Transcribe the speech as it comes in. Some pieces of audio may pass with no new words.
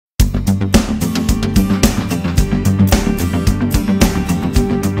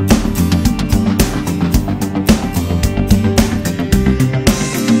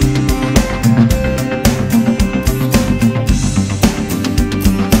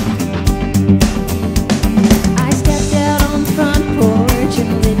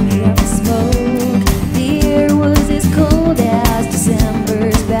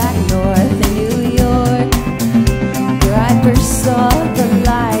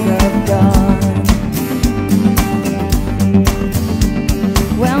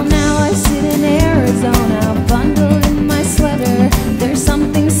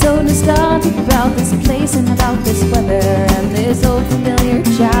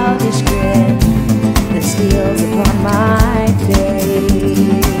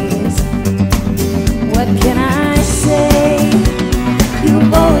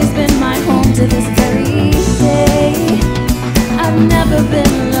been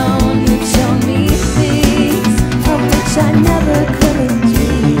alone, you've shown me things of which I never could have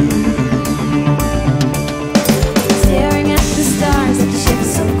dreamed. Staring at the stars that shift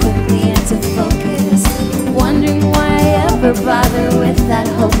so quickly into focus, wondering why I ever bother with that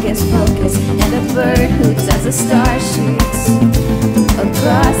hocus pocus. And a bird hoots as a star shoots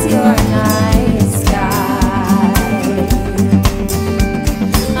across your night.